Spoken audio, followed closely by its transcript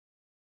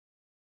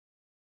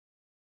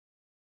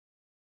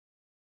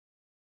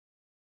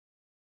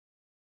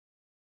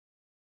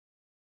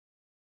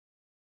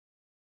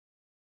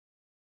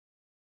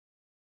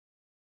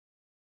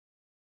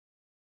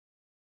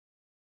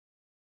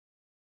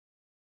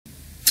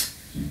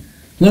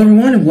Hello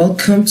everyone and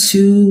welcome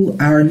to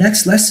our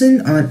next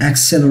lesson on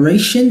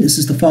acceleration. This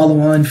is the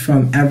follow-on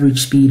from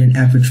average speed and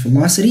average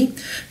velocity.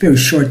 Very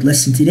short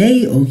lesson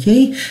today,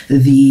 okay?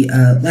 The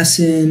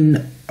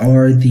lesson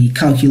or the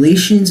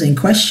calculations and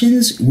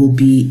questions will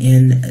be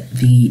in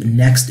the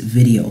next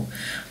video.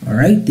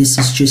 Alright, this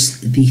is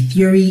just the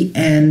theory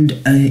and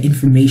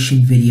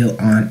information video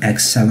on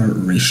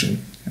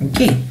acceleration.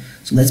 Okay,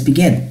 so let's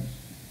begin.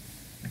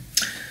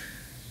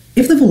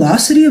 If the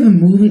velocity of a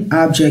moving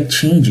object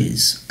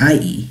changes,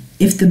 i.e.,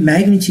 if the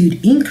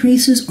magnitude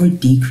increases or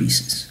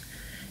decreases,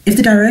 if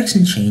the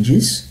direction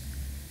changes,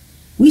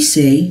 we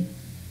say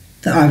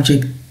the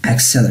object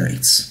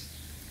accelerates.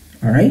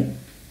 All right?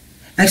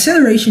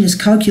 Acceleration is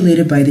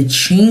calculated by the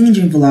change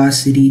in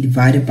velocity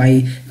divided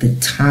by the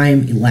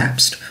time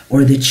elapsed,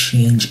 or the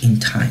change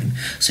in time.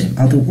 So in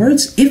other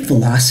words, if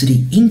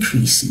velocity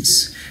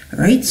increases,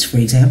 right? For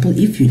example,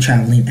 if you're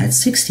traveling at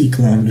 60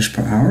 kilometers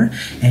per hour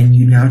and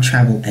you now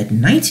travel at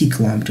 90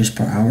 kilometers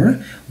per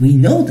hour, we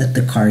know that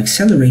the car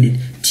accelerated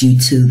due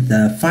to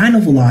the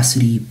final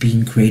velocity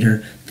being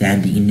greater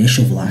than the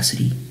initial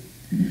velocity.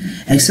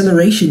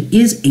 Acceleration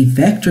is a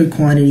vector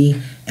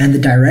quantity and the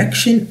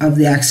direction of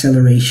the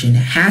acceleration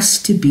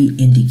has to be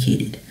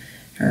indicated.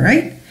 All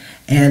right?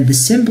 And the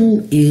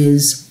symbol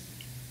is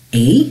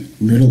A,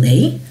 little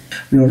a.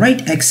 We'll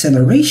write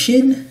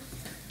acceleration,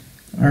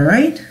 all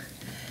right?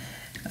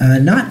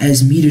 Not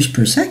as meters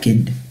per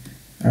second,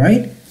 all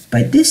right?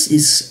 But this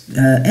is,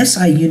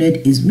 SI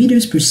unit is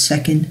meters per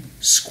second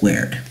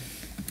squared.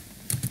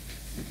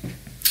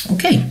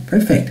 Okay,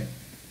 perfect.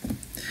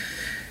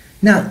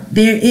 Now,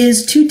 there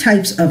is two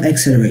types of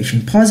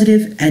acceleration,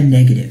 positive and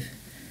negative,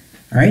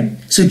 all right?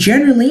 So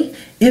generally,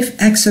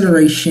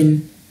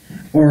 acceleration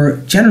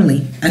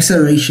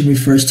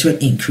refers to an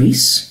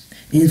increase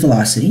in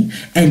velocity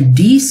and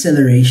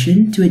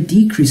deceleration to a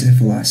decrease in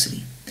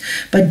velocity.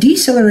 But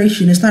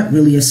deceleration is not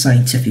really a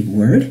scientific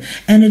word,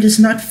 and it is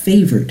not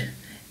favored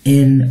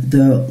in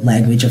the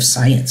language of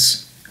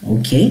science,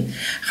 okay?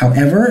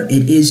 However,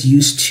 it is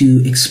used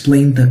to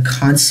explain the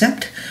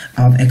concept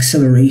of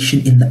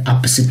acceleration in the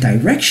opposite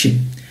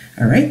direction,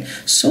 all right?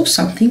 So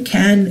something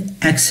can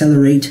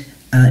accelerate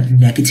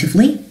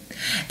negatively.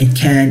 It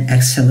can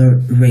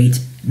accelerate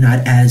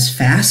not as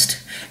fast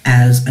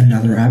as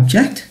another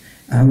object,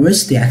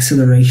 whereas the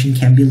acceleration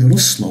can be a little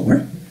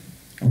slower.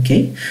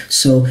 Okay,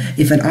 so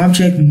if an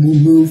object will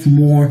move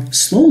more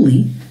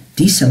slowly,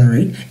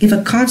 decelerate, if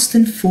a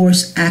constant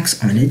force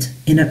acts on it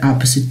in an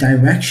opposite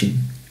direction.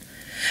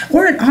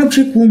 Or an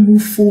object will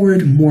move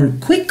forward more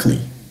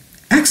quickly,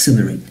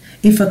 accelerate,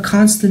 if a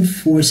constant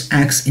force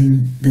acts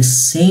in the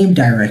same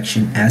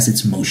direction as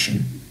its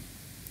motion.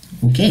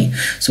 Okay,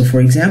 so for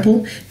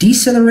example,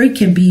 decelerate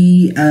can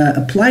be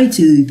applied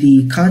to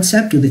the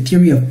concept or the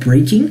theory of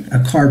braking,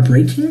 a car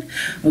braking.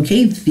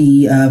 Okay,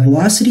 the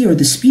velocity or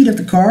the speed of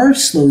the car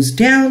slows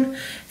down,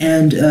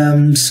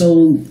 and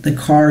so the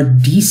car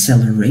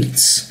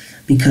decelerates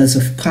because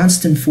of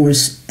constant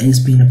force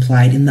is being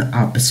applied in the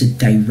opposite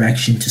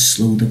direction to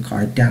slow the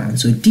car down.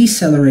 So it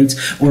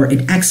decelerates or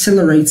it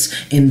accelerates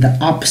in the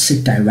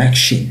opposite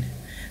direction,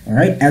 all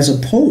right, as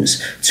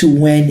opposed to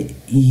when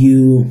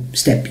you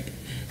step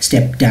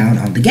down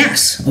on the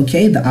gas,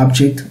 okay? The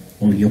object,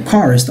 or your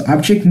car as the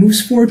object, moves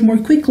forward more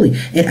quickly.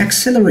 It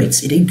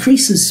accelerates, it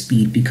increases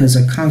speed because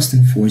a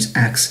constant force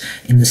acts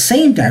in the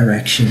same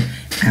direction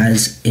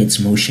as its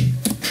motion.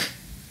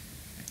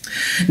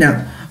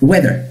 Now,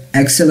 whether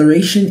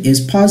acceleration is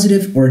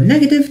positive or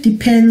negative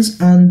depends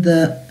on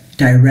the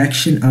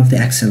direction of the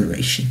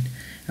acceleration,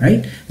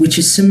 right? Which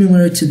is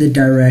similar to the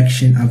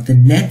direction of the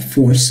net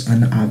force on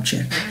the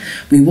object.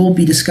 We will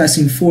be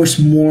discussing force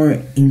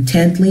more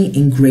intently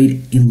in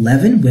grade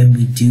 11 when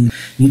we do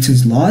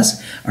Newton's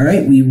laws. All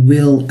right, we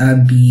will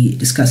be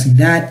discussing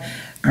that,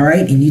 all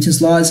right, in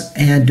Newton's laws,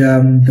 and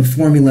the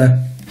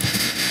formula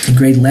in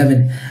grade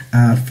 11,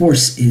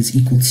 force is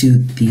equal to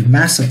the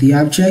mass of the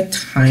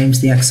object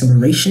times the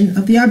acceleration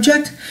of the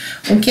object,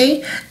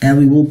 okay? And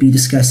we will be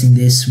discussing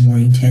this more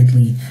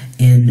intently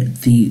in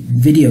the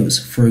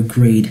videos for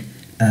grade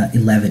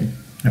 11,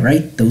 all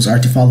right? Those are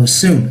to follow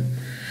soon,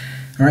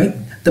 all right?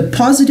 The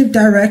positive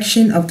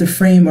direction of the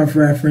frame of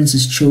reference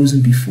is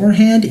chosen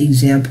beforehand.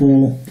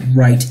 Example,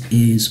 right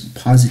is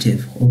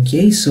positive,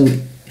 okay? So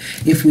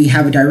if we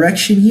have a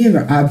direction here,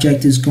 our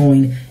object is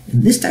going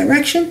in this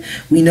direction,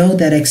 we know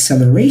that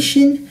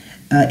acceleration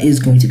is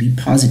going to be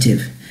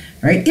positive,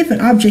 right? If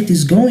an object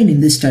is going in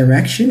this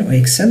direction or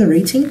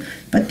accelerating,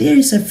 but there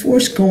is a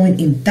force going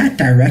in that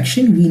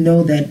direction, we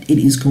know that it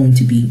is going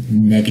to be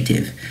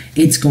negative.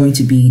 It's going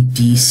to be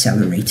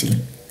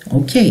decelerating.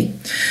 Okay,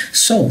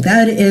 so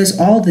that is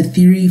all the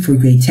theory for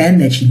grade 10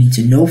 that you need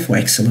to know for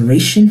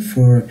acceleration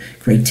for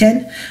grade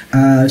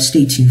 10.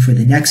 Stay tuned for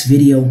the next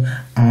video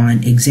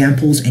on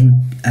examples and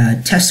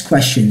test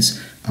questions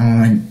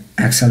on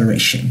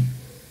acceleration.